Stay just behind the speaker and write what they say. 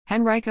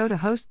Henrico to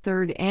host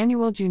 3rd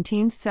Annual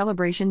Juneteenth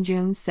Celebration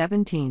June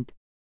 17.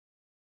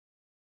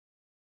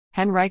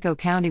 Henrico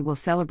County will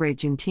celebrate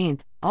Juneteenth,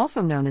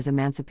 also known as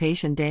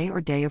Emancipation Day or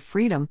Day of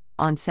Freedom,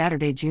 on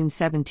Saturday, June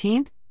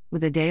 17,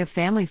 with a day of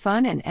family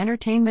fun and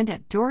entertainment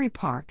at Dory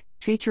Park,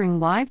 featuring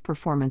live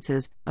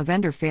performances, a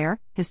vendor fair,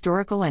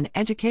 historical and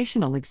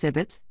educational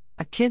exhibits,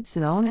 a kids'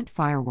 zone, and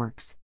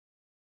fireworks.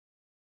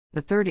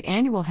 The 3rd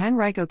Annual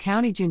Henrico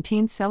County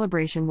Juneteenth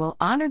celebration will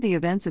honor the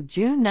events of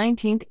June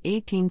 19,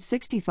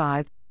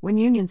 1865, when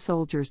Union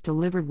soldiers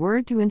delivered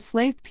word to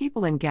enslaved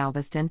people in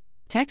Galveston,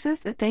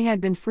 Texas that they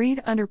had been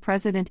freed under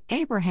President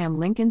Abraham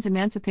Lincoln's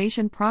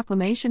Emancipation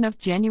Proclamation of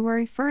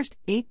January 1,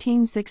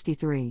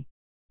 1863.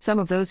 Some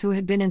of those who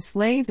had been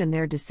enslaved and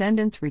their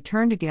descendants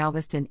returned to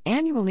Galveston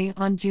annually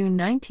on June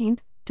 19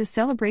 to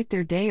celebrate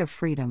their Day of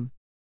Freedom.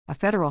 A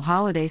federal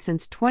holiday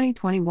since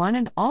 2021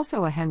 and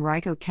also a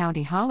Henrico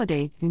County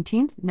holiday,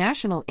 Juneteenth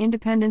National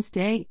Independence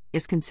Day,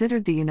 is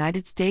considered the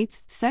United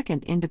States'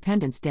 second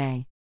Independence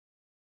Day.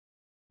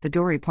 The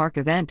Dory Park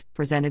event,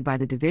 presented by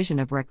the Division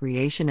of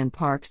Recreation and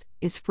Parks,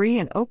 is free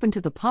and open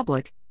to the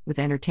public, with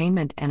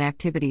entertainment and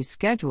activities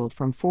scheduled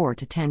from 4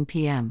 to 10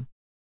 p.m.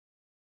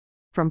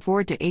 From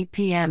 4 to 8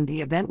 p.m.,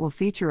 the event will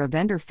feature a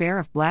vendor fair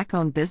of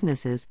Black-owned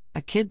businesses,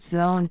 a kids'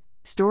 zone,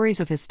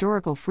 stories of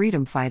historical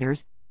freedom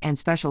fighters, and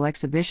special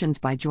exhibitions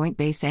by Joint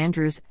Base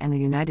Andrews and the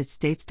United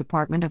States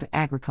Department of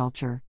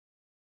Agriculture.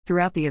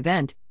 Throughout the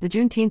event, the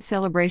Juneteenth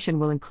celebration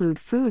will include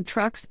food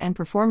trucks and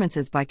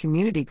performances by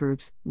community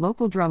groups,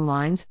 local drum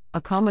lines,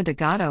 Acoma de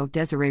Gato,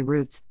 Desiree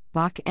Roots,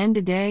 Bach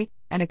and Day,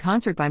 and a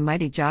concert by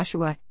Mighty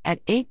Joshua. At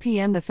 8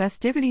 p.m. the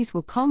festivities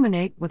will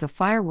culminate with a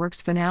fireworks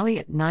finale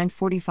at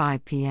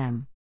 9:45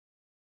 p.m.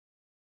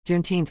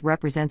 Juneteenth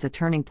represents a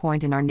turning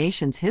point in our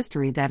nation's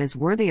history that is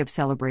worthy of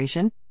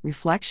celebration,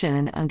 reflection,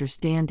 and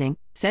understanding,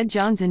 said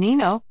John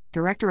Zanino,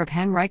 director of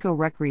Henrico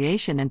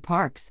Recreation and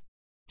Parks.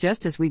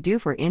 Just as we do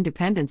for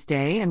Independence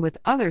Day and with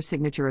other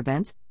signature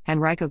events,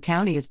 Henrico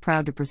County is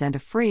proud to present a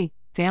free,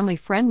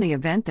 family-friendly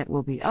event that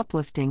will be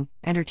uplifting,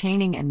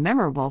 entertaining, and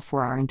memorable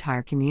for our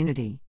entire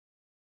community.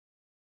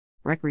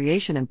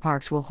 Recreation and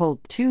Parks will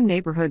hold 2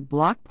 neighborhood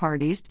block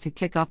parties to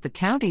kick off the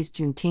county's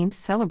Juneteenth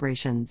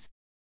celebrations.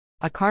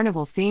 A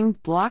carnival-themed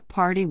block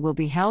party will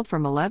be held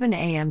from 11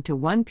 a.m. to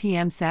 1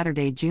 p.m.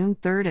 Saturday, June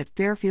 3 at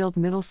Fairfield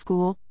Middle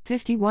School,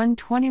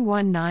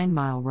 5121 9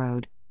 Mile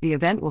Road. The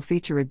event will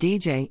feature a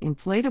DJ,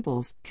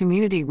 inflatables,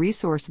 community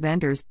resource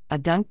vendors, a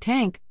dunk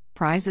tank,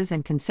 prizes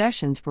and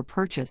concessions for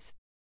purchase.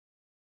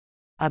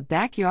 A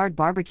backyard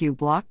barbecue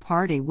block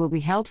party will be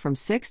held from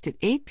 6 to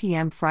 8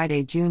 p.m.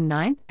 Friday, June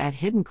 9 at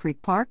Hidden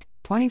Creek Park,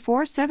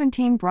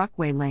 2417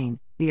 Brockway Lane.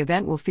 The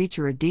event will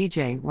feature a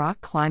DJ, rock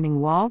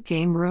climbing wall,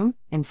 game room,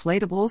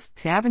 inflatables,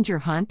 scavenger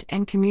hunt,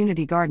 and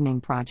community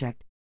gardening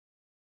project.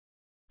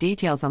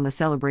 Details on the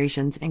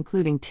celebrations,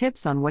 including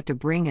tips on what to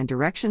bring and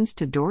directions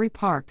to Dory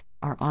Park,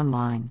 are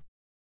online.